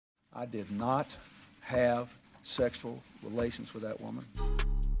I did not have sexual relations with that woman.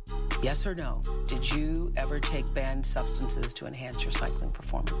 Yes or no? Did you ever take banned substances to enhance your cycling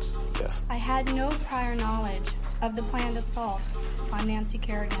performance? Yes. I had no prior knowledge of the planned assault on Nancy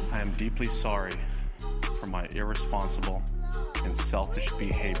Kerrigan. I am deeply sorry for my irresponsible and selfish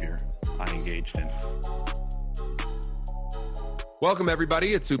behavior I engaged in. Welcome,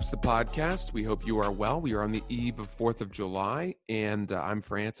 everybody. It's Oops, the podcast. We hope you are well. We are on the eve of 4th of July, and I'm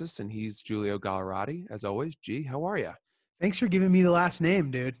Francis, and he's Giulio Gallerati. As always, G, how are you? Thanks for giving me the last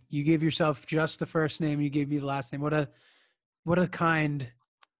name, dude. You gave yourself just the first name. You gave me the last name. What a kind.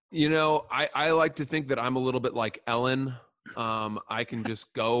 You know, I like to think that I'm a little bit like Ellen. I can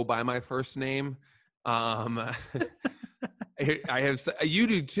just go by my first name. I have, you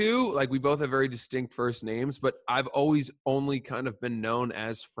do too. Like, we both have very distinct first names, but I've always only kind of been known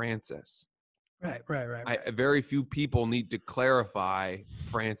as Francis. Right. Very few people need to clarify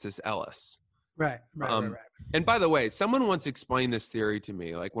Francis Ellis. Right. And by the way, someone once explained this theory to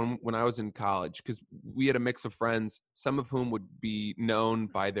me, like when I was in college, because we had a mix of friends, some of whom would be known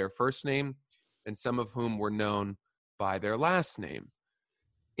by their first name and some of whom were known by their last name.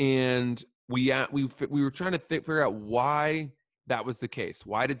 And we were trying to figure out why that was the case.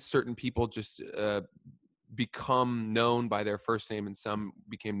 Why did certain people just become known by their first name and some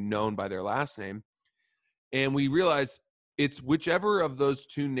became known by their last name? And we realized it's whichever of those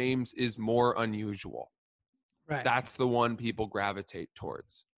two names is more unusual. Right. That's the one people gravitate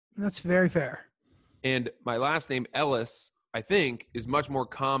towards. That's very fair. And my last name, Ellis, I think, is much more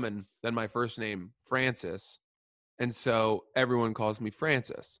common than my first name, Francis. And so everyone calls me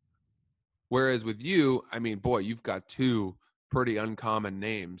Francis. Whereas with you, I mean, boy, you've got two pretty uncommon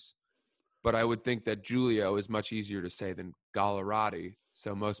names. But I would think that Giulio is much easier to say than Gallerati.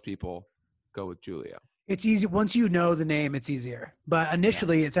 So most people go with Giulio. It's easy. Once you know the name, it's easier. But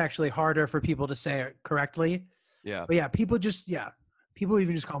initially, It's actually harder for people to say it correctly. Yeah. But people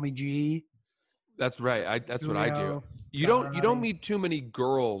even just call me G. That's right. That's Giulio, what I do. You don't meet too many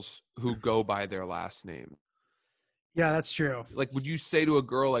girls who go by their last name. Yeah, that's true. Like, would you say to a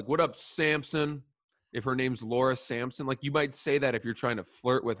girl, like, "What up, Samson?" If her name's Laura Sampson? Like, you might say that if you're trying to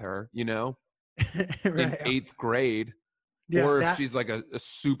flirt with her, you know, Right. in 8th grade. Yeah, or if she's like a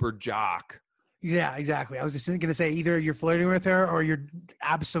super jock. Yeah, exactly. I was just going to say either you're flirting with her or you're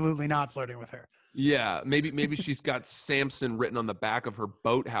absolutely not flirting with her. Yeah, maybe she's got Samson written on the back of her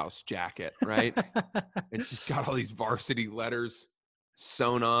boathouse jacket, right? And she's got all these varsity letters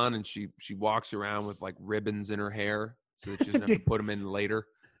sewn on, and she walks around with like ribbons in her hair so that she doesn't have to put them in later.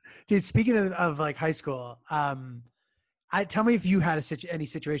 Dude, speaking of like high school, tell me if you had any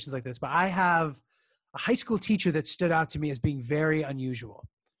situations like this, but I have a high school teacher that stood out to me as being very unusual.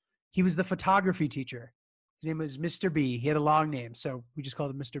 He was the photography teacher. His name was Mr. B. He had a long name, so we just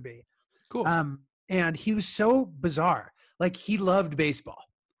called him Mr. B. Cool. And he was so bizarre. Like, he loved baseball.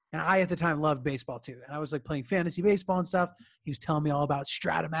 And I, at the time, loved baseball too. And I was like playing fantasy baseball and stuff. He was telling me all about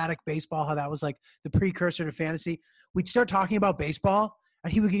Stratomatic baseball, how that was like the precursor to fantasy. We'd start talking about baseball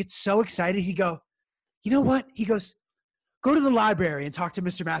and he would get so excited. He'd go, "You know what?" He goes, "Go to the library and talk to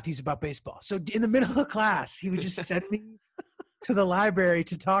Mr. Matthews about baseball." So in the middle of class, he would just send me to the library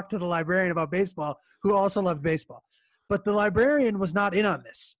to talk to the librarian about baseball, who also loved baseball. But the librarian was not in on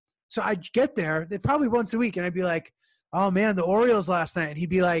this. So I'd get there probably once a week and I'd be like, "Oh man, the Orioles last night." And he'd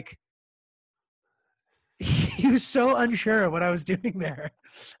be like, he was so unsure of what I was doing there.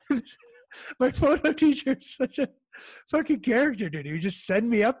 My photo teacher is such a fucking character, dude. He would just send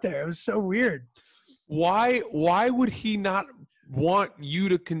me up there. It was so weird. Why would he not want you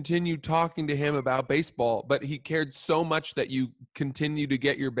to continue talking to him about baseball, but he cared so much that you continue to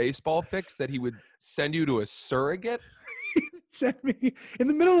get your baseball fix that he would send you to a surrogate? He would send me in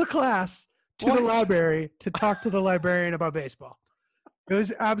the middle of class to the library to talk to the librarian about baseball. It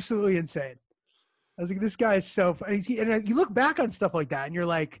was absolutely insane. I was like, this guy is so funny. And you look back on stuff like that and you're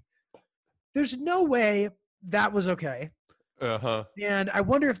like, there's no way that was okay. Uh-huh. And I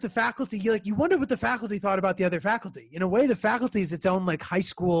wonder if the faculty, you wonder what the faculty thought about the other faculty. In a way, the faculty is its own like high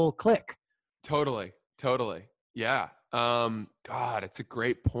school clique. Totally. Yeah. God, it's a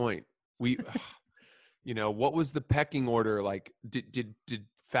great point. We, what was the pecking order? Like, did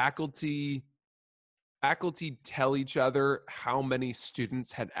faculty tell each other how many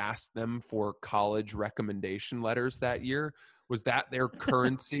students had asked them for college recommendation letters that year? Was that their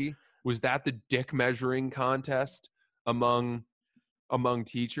currency? Was that the dick measuring contest among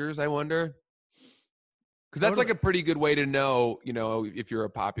teachers, I wonder? Because that's like a pretty good way to know, if you're a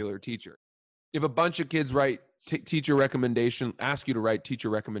popular teacher. If a bunch of kids ask you to write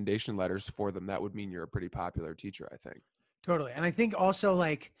teacher recommendation letters for them, that would mean you're a pretty popular teacher, I think. Totally. And I think also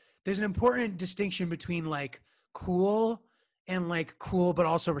like there's an important distinction between like cool and like cool, but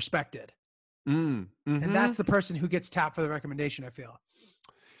also respected. Mm, And mhm. that's the person who gets tapped for the recommendation, I feel.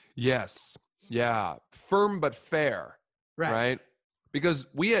 Yes. Yeah. Firm but fair. Right. Because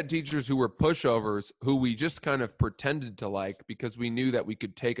we had teachers who were pushovers who we just kind of pretended to like because we knew that we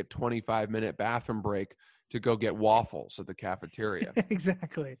could take a 25-minute bathroom break to go get waffles at the cafeteria.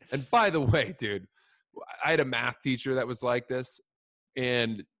 Exactly. And by the way, dude, I had a math teacher that was like this,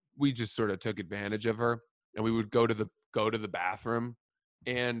 and we just sort of took advantage of her. And we would go to the bathroom,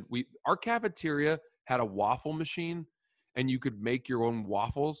 and our cafeteria had a waffle machine, and you could make your own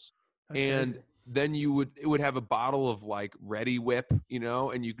waffles. That's And crazy. then it would have a bottle of like Ready Whip,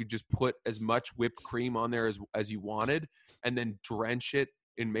 and you could just put as much whipped cream on there as you wanted, and then drench it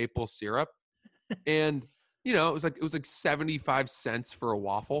in maple syrup. And it was like 75 cents for a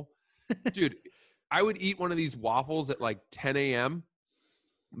waffle. Dude, I would eat one of these waffles at like 10 a.m.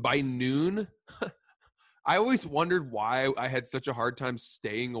 By noon, I always wondered why I had such a hard time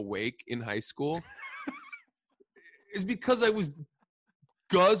staying awake in high school. It's because I was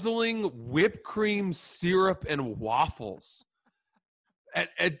guzzling whipped cream, syrup, and waffles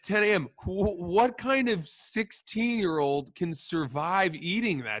at 10 a.m. What kind of 16-year-old can survive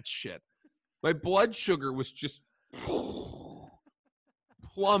eating that shit? My blood sugar was just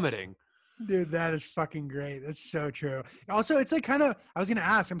plummeting. Dude, that is fucking great. That's so true. Also, it's like kind of, I was going to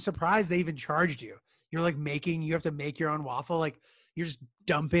ask, I'm surprised they even charged you. You're like you have to make your own waffle. Like you're just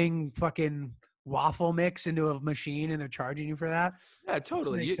dumping fucking waffle mix into a machine and they're charging you for that. Yeah,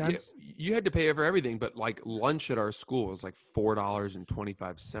 totally. Makes sense. You had to pay for everything, but like lunch at our school was like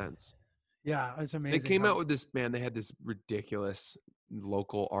 $4.25. Yeah, it's They amazing. came out with this, man, they had this ridiculous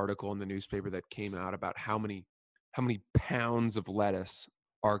local article in the newspaper that came out about how many pounds of lettuce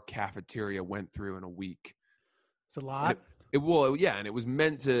our cafeteria went through in a week. It's a lot. And it was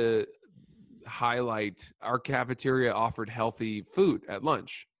meant to highlight our cafeteria offered healthy food at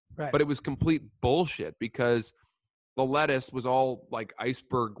lunch. Right. But it was complete bullshit because the lettuce was all like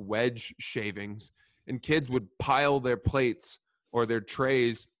iceberg wedge shavings, and kids would pile their plates or their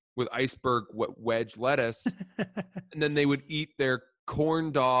trays with iceberg wedge lettuce, and then they would eat their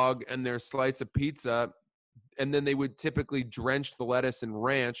corn dog and their slice of pizza, and then they would typically drench the lettuce in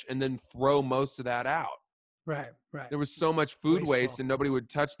ranch and then throw most of that out. Right. There was so much food waste Wasteful. and nobody would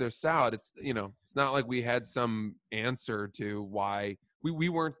touch their salad. It's not like we had some answer to why we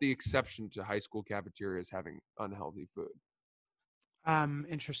weren't the exception to high school cafeterias having unhealthy food.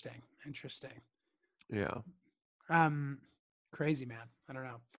 Interesting. Yeah. Crazy, man. I don't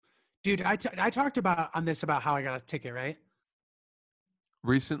know. Dude, I talked about how I got a ticket, right?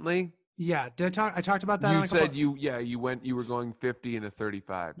 Recently, Yeah. I talked about that on you a couple- said you were going 50 and a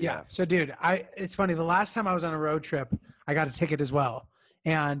 35. Yeah. So, dude, it's funny. The last time I was on a road trip, I got a ticket as well.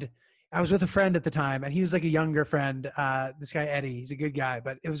 And I was with a friend at the time, and he was like a younger friend. This guy, Eddie, he's a good guy,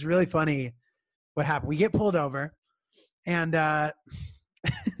 but it was really funny what happened. We get pulled over, and the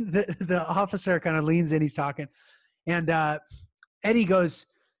officer kind of leans in, he's talking. And Eddie goes,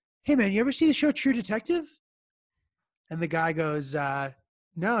 "Hey, man, you ever see the show True Detective?" And the guy goes, No,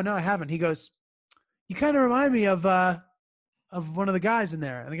 I haven't. He goes, "You kind of remind me of one of the guys in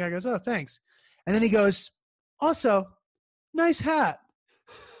there." And the guy goes, "Oh, thanks." And then he goes, "Also, nice hat."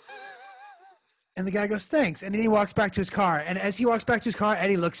 And the guy goes, "Thanks." And then he walks back to his car. And as he walks back to his car,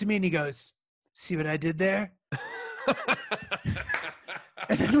 Eddie looks at me and he goes, "See what I did there?"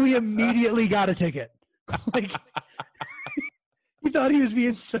 And then we immediately got a ticket. Like, he thought he was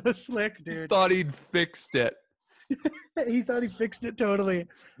being so slick, dude. Thought he'd fixed it. He thought he fixed it totally.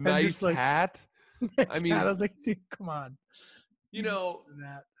 Nice just like- hat. I mean, I was like, dude, come on.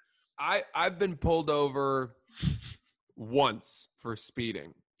 That. I've been pulled over once for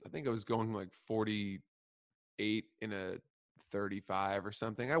speeding. I think I was going like 48 in a 35 or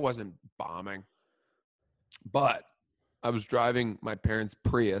something. I wasn't bombing, but I was driving my parents'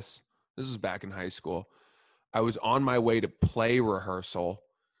 Prius. This was back in high school. I was on my way to play rehearsal,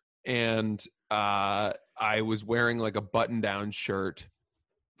 and I was wearing like a button-down shirt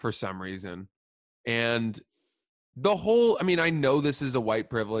for some reason. And I know this is a white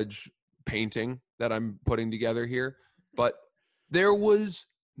privilege painting that I'm putting together here, but there was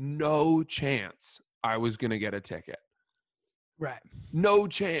no chance I was going to get a ticket. Right. No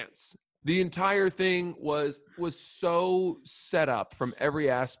chance. The entire thing was so set up from every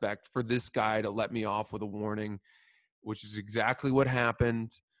aspect for this guy to let me off with a warning, which is exactly what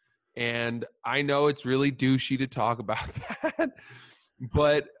happened. And I know it's really douchey to talk about that,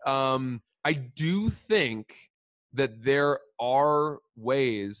 but I do think that there are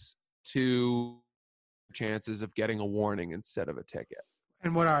ways to chances of getting a warning instead of a ticket.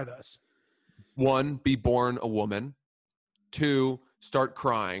 And what are those? 1, be born a woman. 2, start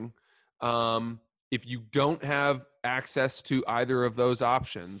crying. If you don't have access to either of those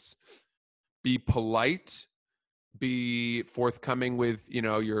options, be polite, be forthcoming with,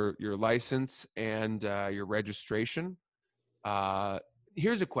 your license and your registration.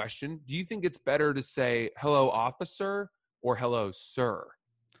 Here's a question. Do you think it's better to say hello, officer, or hello, sir?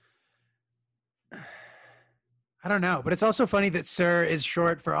 I don't know, but it's also funny that sir is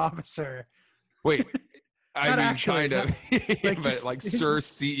short for officer. Wait, I Not mean, actually, kind of, like but just- like Sir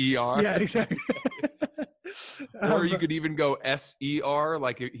CER. Yeah, exactly. Or you could even go SER,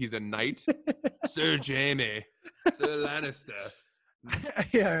 like he's a knight. Sir Jamie, Sir Lannister.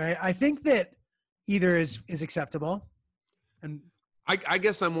 Yeah, right. I think that either is acceptable. And I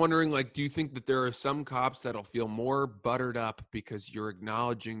guess I'm wondering, like, do you think that there are some cops that'll feel more buttered up because you're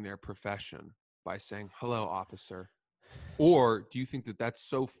acknowledging their profession by saying, hello, officer? Or do you think that that's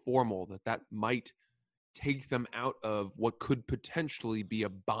so formal that might take them out of what could potentially be a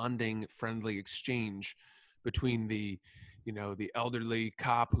bonding, friendly exchange between the elderly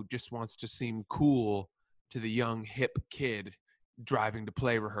cop who just wants to seem cool to the young, hip kid driving to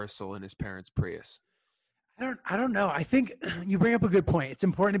play rehearsal in his parents' Prius? I don't know. I think you bring up a good point. It's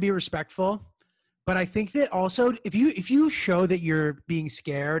important to be respectful, but I think that also if you show that you're being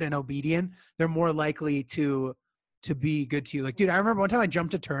scared and obedient, they're more likely to be good to you. Like, dude, I remember one time I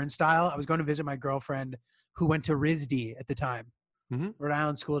jumped a turnstile. I was going to visit my girlfriend who went to RISD at the time, Rhode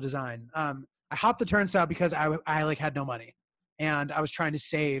Island School of Design. I hopped the turnstile because I like had no money, and I was trying to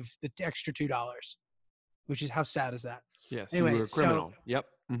save the extra $2, which is how sad is that? Yes, Anyway, you were a criminal. Yep.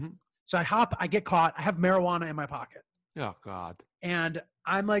 Mm-hmm. So I get caught. I have marijuana in my pocket. Oh, God. And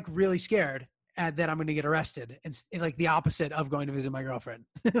I'm like really scared that I'm going to get arrested. And like the opposite of going to visit my girlfriend.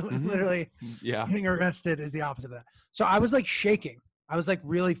 Literally, Yeah. getting arrested is the opposite of that. So I was like shaking. I was like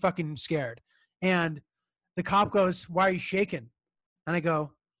really fucking scared. And the cop goes, "Why are you shaking?" And I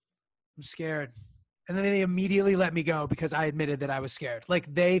go, "I'm scared." And then they immediately let me go because I admitted that I was scared.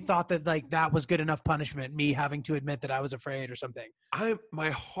 Like they thought that like that was good enough punishment, me having to admit that I was afraid or something. My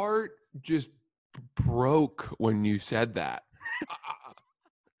heart just broke when you said that.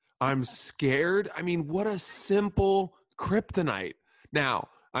 I'm scared. I mean, what a simple kryptonite. Now,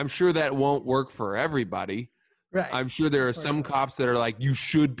 I'm sure that won't work for everybody. Right. I'm sure there are some cops that are like, you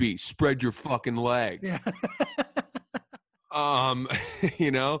should be, spread your fucking legs. Yeah.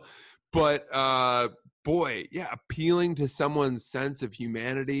 But boy, yeah, appealing to someone's sense of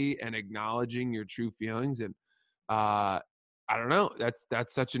humanity and acknowledging your true feelings. And I don't know,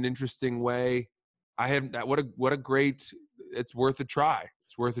 that's such an interesting way. What a great, it's worth a try.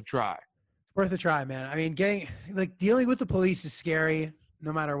 It's worth a try. It's worth a try, man. I mean, dealing with the police is scary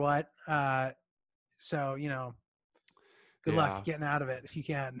no matter what. So, good luck getting out of it if you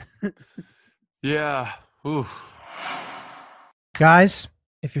can. Yeah. Oof. Guys,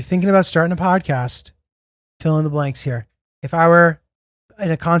 if you're thinking about starting a podcast, fill in the blanks here. If I were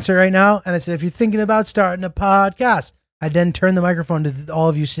in a concert right now and I said, if you're thinking about starting a podcast, I'd then turn the microphone to all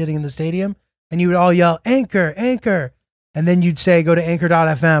of you sitting in the stadium and you would all yell, "Anchor, Anchor." And then you'd say, go to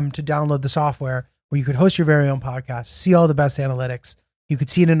anchor.fm to download the software where you could host your very own podcast, see all the best analytics. You could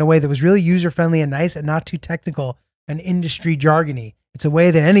see it in a way that was really user-friendly and nice and not too technical and industry jargony. It's a way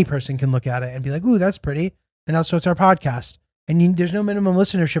that any person can look at it and be like, "Ooh, that's pretty." And also it's our podcast. And there's no minimum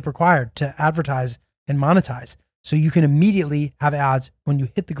listenership required to advertise and monetize. So you can immediately have ads when you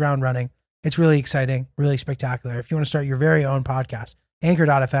hit the ground running. It's really exciting, really spectacular. If you want to start your very own podcast,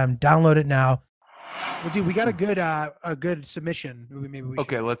 anchor.fm, download it now. Well, dude, we got a good submission. Maybe we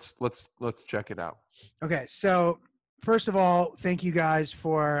Okay, should. let's check it out. Okay, so first of all, thank you guys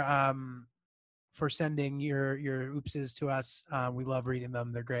for sending your oopses to us. We love reading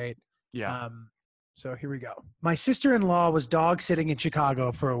them. They're great. Yeah. So here we go. My sister-in-law was dog sitting in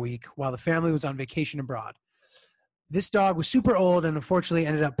Chicago for a week while the family was on vacation abroad. This dog was super old and unfortunately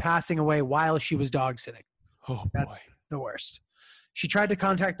ended up passing away while she was dog sitting. Oh, boy. That's the worst. She tried to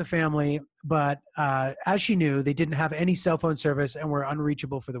contact the family, but as she knew, they didn't have any cell phone service and were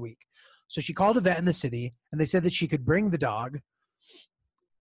unreachable for the week. So she called a vet in the city, and they said that she could bring the dog.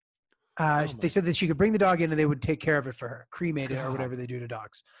 They said that she could bring the dog in and they would take care of it for her, cremate it or whatever they do to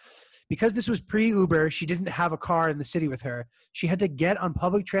dogs. Because this was pre-Uber, she didn't have a car in the city with her. She had to get on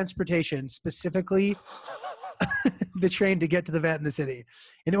public transportation, specifically the train, to get to the vet in the city.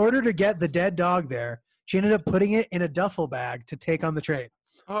 In order to get the dead dog there, she ended up putting it in a duffel bag to take on the train.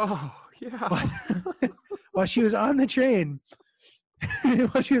 Oh, yeah. While she was on the train,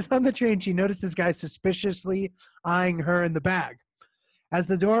 she noticed this guy suspiciously eyeing her in the bag. As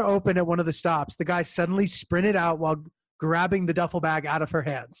the door opened at one of the stops, the guy suddenly sprinted out while grabbing the duffel bag out of her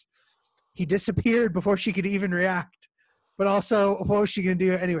hands. He disappeared before she could even react. But also, what was she going to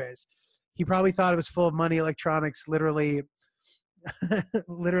do anyways? He probably thought it was full of money, electronics, literally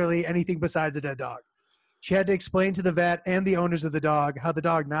anything besides a dead dog. She had to explain to the vet and the owners of the dog how the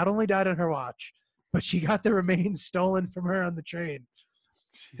dog not only died on her watch, but she got the remains stolen from her on the train.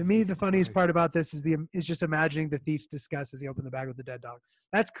 To me, the funniest part about this is just imagining the thief's disgust as he opened the bag with the dead dog.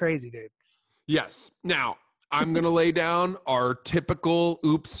 That's crazy, dude. Yes. Now, I'm going to lay down our typical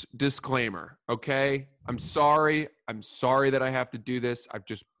oops disclaimer, okay? I'm sorry. I'm sorry that I have to do this. I've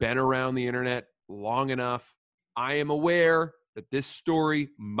just been around the internet long enough. I am aware that this story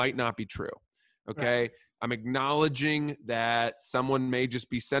might not be true, okay? Right. I'm acknowledging that someone may just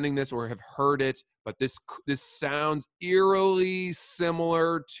be sending this or have heard it, but this sounds eerily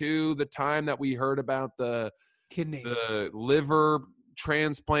similar to the time that we heard about the liver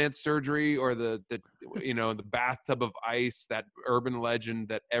transplant surgery or the bathtub of ice, that urban legend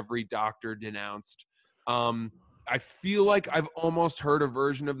that every doctor denounced. I feel like I've almost heard a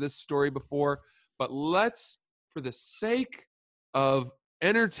version of this story before, but let's, for the sake of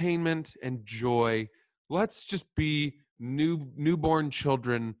entertainment and joy, let's just be newborn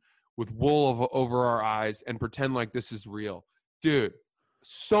children with wool over our eyes and pretend like this is real. Dude,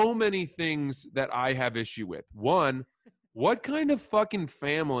 so many things that I have issue with. One, what kind of fucking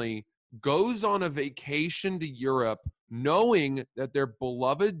family goes on a vacation to Europe knowing that their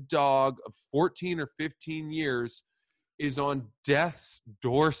beloved dog of 14 or 15 years is on death's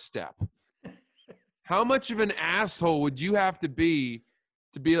doorstep? How much of an asshole would you have to be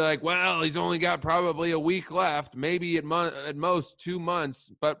like, well, he's only got probably a week left, maybe at most 2 months,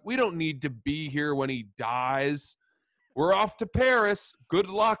 but we don't need to be here when he dies. We're off to Paris. Good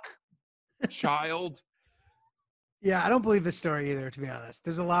luck, child. Yeah, I don't believe this story either, to be honest.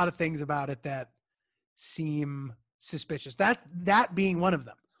 There's a lot of things about it that seem suspicious. That being one of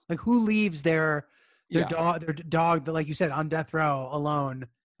them. Like, who leaves their dog, like you said, on death row alone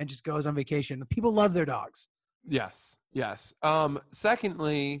and just goes on vacation? People love their dogs. Yes.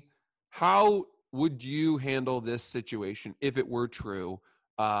 Secondly, how would you handle this situation if it were true?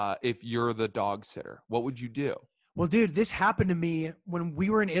 If you're the dog sitter, what would you do? Well, dude, this happened to me when we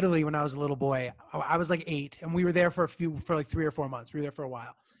were in Italy when I was a little boy. I was like 8, and we were there for like 3 or 4 months. We were there for a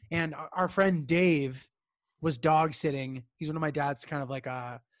while. And our friend Dave was dog sitting. He's one of my dad's kind of like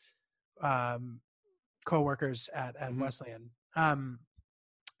co-workers at Wesleyan.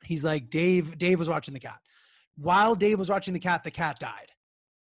 He's like, Dave was watching the cat. While Dave was watching the cat died.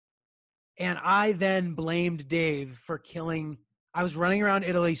 And I then blamed Dave for killing. I was running around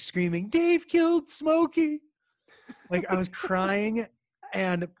Italy screaming, Dave killed Smokey. Like, I was crying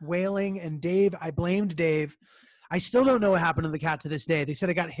and wailing, and I blamed Dave. I still don't know what happened to the cat to this day. They said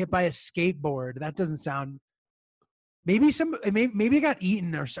it got hit by a skateboard. That doesn't sound. Maybe it got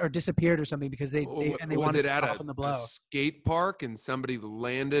eaten or disappeared or something because they wanted to soften the blow. A skate park and somebody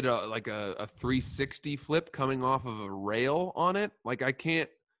landed like a 360 flip coming off of a rail on it. Like, I can't.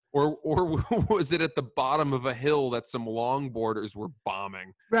 Or was it at the bottom of a hill that some longboarders were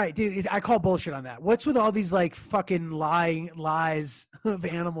bombing? Right, dude. I call bullshit on that. What's with all these like fucking lies of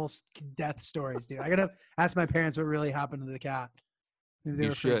animals' death stories, dude? I gotta ask my parents what really happened to the cat. Maybe they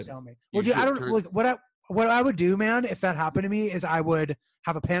were afraid to tell me. Well, dude, I don't look what I would do, man, if that happened to me is I would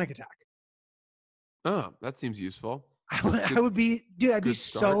have a panic attack. Oh, that seems useful. I would be, dude. I'd be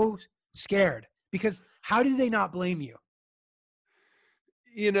so scared because how do they not blame you?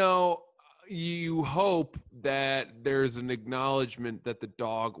 You know, you hope that there's an acknowledgement that the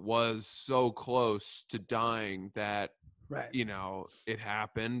dog was so close to dying that, right, you know, it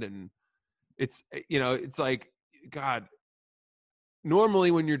happened. And it's, you know, it's like, God,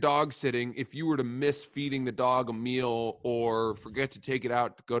 normally when you're dog sitting, if you were to miss feeding the dog a meal or forget to take it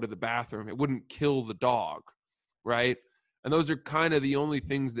out to go to the bathroom, it wouldn't kill the dog, right? And those are kind of the only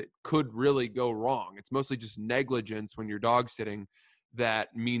things that could really go wrong. It's mostly just negligence when you're dog sitting.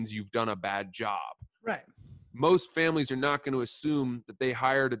 That means you've done a bad job. Right. Most families are not going to assume that they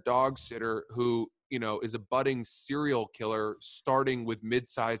hired a dog sitter who, you know, is a budding serial killer starting with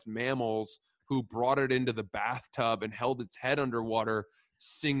mid-sized mammals who brought it into the bathtub and held its head underwater,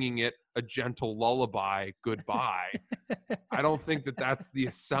 singing it a gentle lullaby goodbye. I don't think that that's the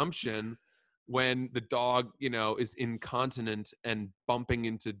assumption when the dog, you know, is incontinent and bumping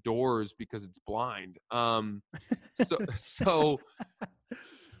into doors because it's blind. So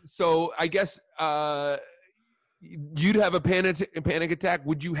I guess you'd have a panic attack.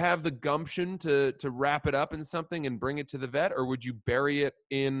 Would you have the gumption to wrap it up in something and bring it to the vet, or would you bury it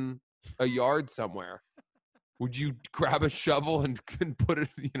in a yard somewhere? Would you grab a shovel and put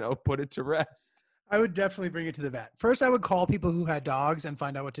it to rest? I would definitely bring it to the vet. First, I would call people who had dogs and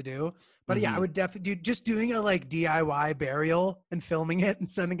find out what to do. But yeah, I would definitely just doing a like DIY burial and filming it and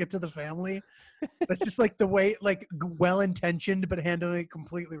sending it to the family. That's just like the way, like well-intentioned, but handling it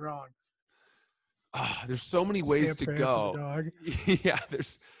completely wrong. There's so many Stay ways up to praying for go. the dog. Yeah,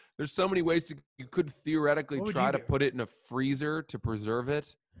 there's so many ways you could theoretically What would try you to do? put it in a freezer to preserve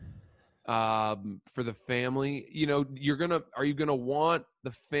it for the family. You know, are you gonna want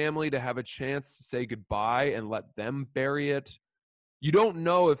the family to have a chance to say goodbye and let them bury it? You don't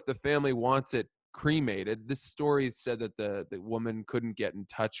know if the family wants it cremated. This story said that the woman couldn't get in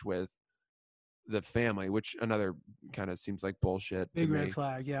touch with the family, which another kind of seems like bullshit Big to red me.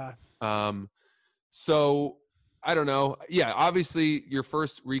 flag. Yeah. So I don't know. Yeah, obviously your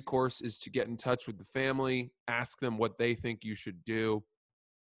first recourse is to get in touch with the family, ask them what they think you should do.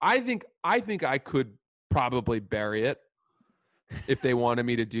 I think I could probably bury it if they wanted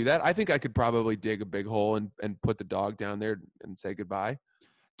me to do that. I think I could probably dig a big hole and put the dog down there and say goodbye.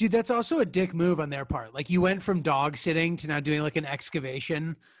 Dude, that's also a dick move on their part. Like you went from dog sitting to now doing like an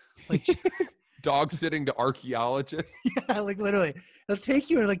excavation. Like Dog sitting to archaeologists. yeah, like literally. It'll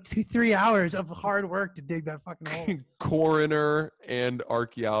take you like 2-3 hours of hard work to dig that fucking hole. Coroner and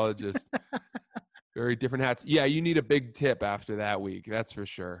archaeologist. Very different hats. Yeah, you need a big tip after that week. That's for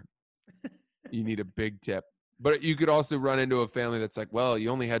sure. You need a big tip. But you could also run into a family that's like, well, you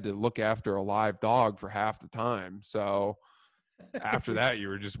only had to look after a live dog for half the time. So after that, you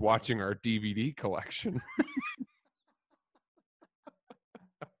were just watching our DVD collection.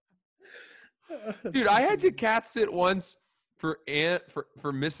 Dude, I had to cat sit once for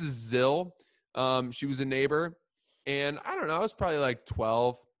Mrs. Zill. She was a neighbor. And I don't know, I was probably like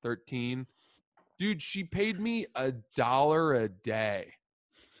 12, 13. Dude, she paid me $1 a day.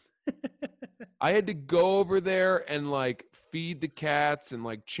 I had to go over there and like feed the cats and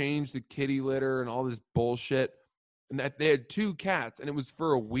like change the kitty litter and all this bullshit. And that they had 2 cats and it was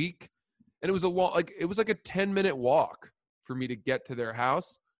for a week. And it was it was like a 10-minute walk for me to get to their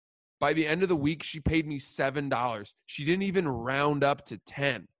house. By the end of the week, she paid me $7. She didn't even round up to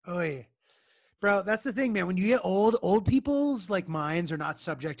 10. Oy. Bro, that's the thing, man. When you get old people's like minds are not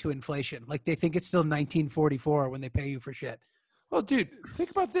subject to inflation. Like they think it's still 1944 when they pay you for shit. Well, dude,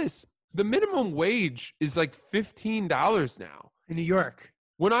 think about this. The minimum wage is like $15 now. In New York.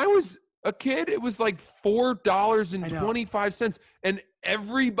 When I was a kid, it was like $4.25. And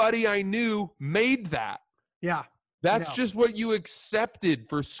everybody I knew made that. Yeah. That's just what you accepted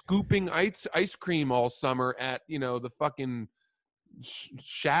for scooping ice cream all summer at, you know, the fucking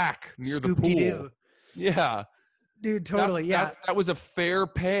shack near the pool. Scoop-de-doo. Yeah. Dude, totally. That was a fair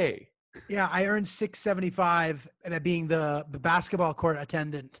pay. Yeah, I earned $6.75 at being the basketball court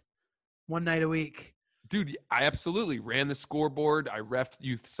attendant one night a week. Dude, I absolutely ran the scoreboard. I reffed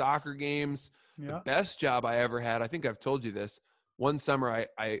youth soccer games. Yeah. The best job I ever had, I think I've told you this, one summer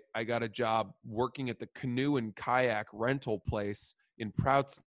I got a job working at the canoe and kayak rental place in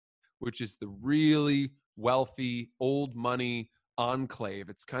Prouts, which is the really wealthy, old money enclave.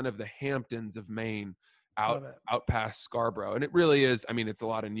 It's kind of the Hamptons of Maine, out past Scarborough. And it really is. I mean, it's a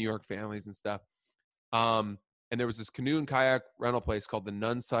lot of New York families and stuff. And there was this canoe and kayak rental place called the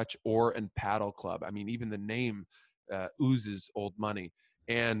Nonsuch Oar and Paddle Club. I mean, even the name oozes old money.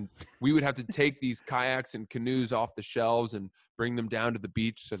 And we would have to take these kayaks and canoes off the shelves and bring them down to the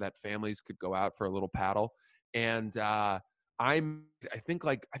beach so that families could go out for a little paddle. And I think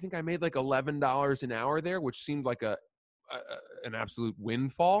I made like $11 an hour there, which seemed like an absolute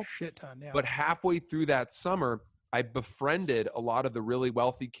windfall. Shit ton, yeah. But halfway through that summer, I befriended a lot of the really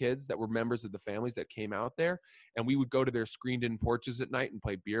wealthy kids that were members of the families that came out there. And we would go to their screened-in porches at night and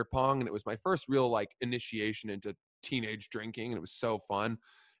play beer pong. And it was my first real like initiation into teenage drinking, and it was so fun.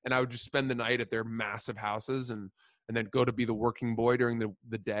 And I would just spend the night at their massive houses and then go to be the working boy during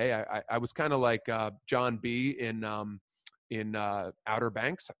the day. I was kind of like John B. in Outer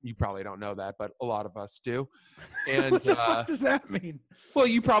Banks. You probably don't know that, but a lot of us do. And what the fuck does that mean? Well,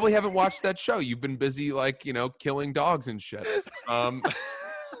 you probably haven't watched that show. You've been busy, like, you know, killing dogs and shit.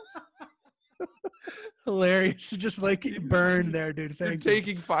 Hilarious. Just like burn there, dude. You're Thank you.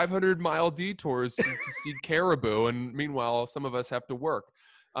 taking 500-mile detours to see caribou, and meanwhile, some of us have to work.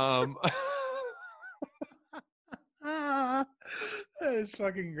 That is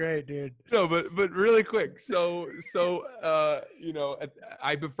fucking great, dude. No, but really quick. So you know,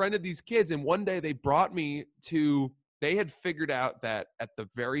 I befriended these kids, and one day they brought me to. They had figured out that at the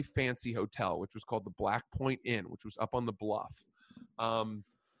very fancy hotel, which was called the Black Point Inn, which was up on the bluff,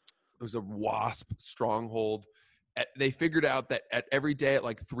 it was a WASP stronghold. They figured out that every day at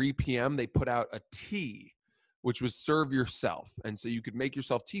like 3 p.m. they put out a tea which was serve yourself. And so you could make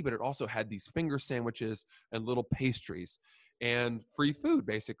yourself tea, but it also had these finger sandwiches and little pastries and free food,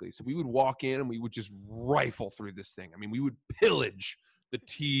 basically. So we would walk in and we would just rifle through this thing. I mean, we would pillage the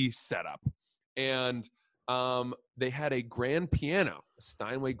tea setup. And they had a grand piano, a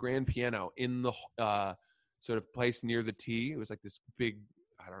Steinway grand piano in the sort of place near the tea. It was like this big,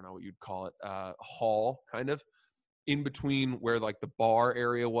 I don't know what you'd call it, hall kind of in between where like the bar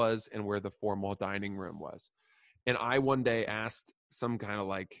area was and where the formal dining room was. And I one day asked some kind of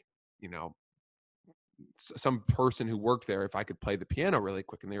like, you know, some person who worked there if I could play the piano really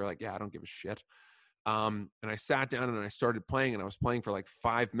quick. And they were like, yeah, I don't give a shit. And I sat down and I started playing, and I was playing for like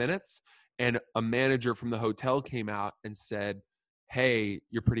 5 minutes, and a manager from the hotel came out and said, hey,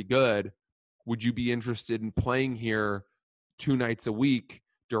 you're pretty good. Would you be interested in playing here 2 nights a week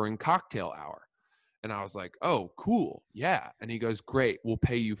during cocktail hour? And I was like, oh, cool. Yeah. And he goes, great. We'll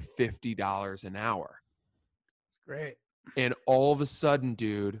pay you $50 an hour. Great. And all of a sudden,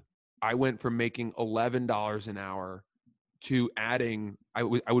 dude, I went from making $11 an hour to adding, I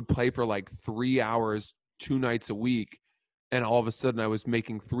would play for like 3 hours, 2 nights a week. And all of a sudden I was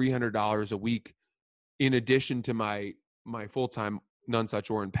making $300 a week in addition to my full-time None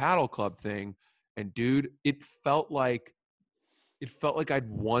Such Orin Paddle Club thing. And dude, it felt like I'd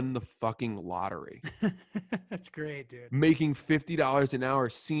won the fucking lottery. That's great, dude. Making $50 an hour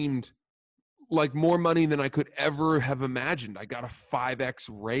seemed like more money than I could ever have imagined. I got a 5x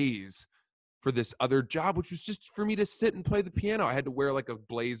raise for this other job, which was just for me to sit and play the piano. I had to wear like a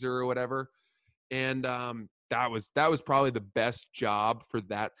blazer or whatever. And that was probably the best job for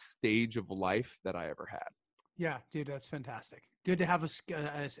that stage of life that I ever had. Yeah, dude, that's fantastic. Good to have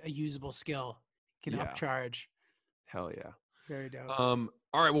a usable skill. Can Yeah. upcharge. Hell yeah. Very dope.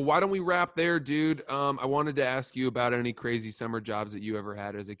 All right. Well, why don't we wrap there, dude? I wanted to ask you about any crazy summer jobs that you ever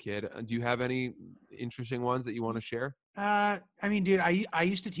had as a kid. Do you have any interesting ones that you want to share? I mean, dude, I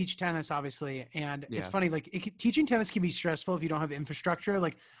used to teach tennis, obviously, and Yeah. it's funny. Like, teaching tennis can be stressful if you don't have infrastructure.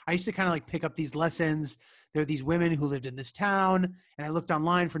 Like, I used to kind of like pick up these lessons. There are these women who lived in this town, and I looked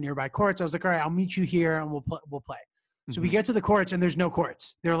online for nearby courts. I was like, all right, I'll meet you here, and we'll play. So we get to the courts, and there's no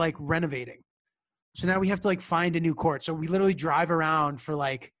courts. They're like renovating. So now we have to like find a new court. So we literally drive around for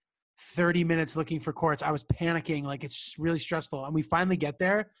like 30 minutes looking for courts. I was panicking. Like, it's just really stressful. And we finally get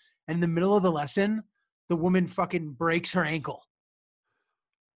there. And in the middle of the lesson, the woman fucking breaks her ankle.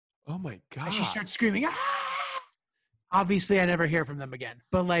 Oh my God. And she starts screaming. Ah! Obviously, I never hear from them again.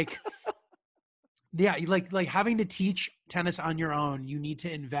 But like, yeah, like having to teach tennis on your own, you need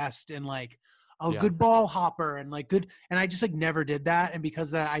to invest in like a good ball hopper and like good. And I just like never did that. And because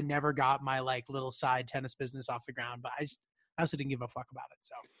of that, I never got my like little side tennis business off the ground. But I also didn't give a fuck about it.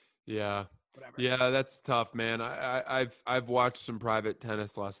 So yeah. whatever. Yeah, that's tough, man. I've watched some private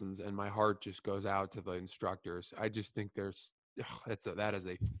tennis lessons, and my heart just goes out to the instructors. I just think that is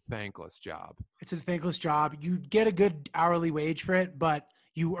a thankless job. It's a thankless job. You get a good hourly wage for it, but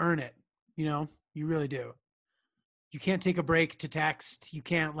you earn it. You know, you really do. You can't take a break to text. You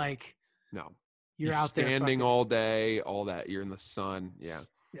can't like. No. You're out there standing fucking- all day, all that. You're in the sun. Yeah.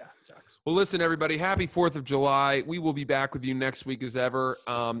 Yeah, it sucks. Well, listen, everybody. Happy 4th of July. We will be back with you next week as ever.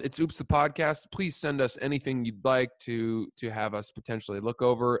 It's Oops the Podcast. Please send us anything you'd like to have us potentially look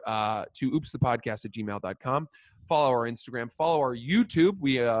over to oopsthepodcast@gmail.com. Follow our Instagram. Follow our YouTube.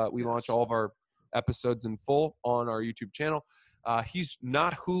 We launch all of our episodes in full on our YouTube channel. He's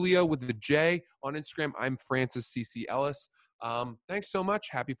not Julio with the J on Instagram. I'm Francis CC Ellis. Thanks so much.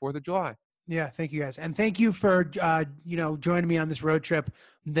 Happy 4th of July. Yeah, thank you guys. And thank you for, joining me on this road trip.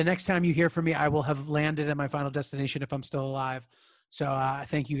 The next time you hear from me, I will have landed at my final destination if I'm still alive. So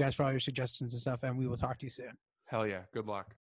thank you guys for all your suggestions and stuff, and we will talk to you soon. Hell yeah. Good luck.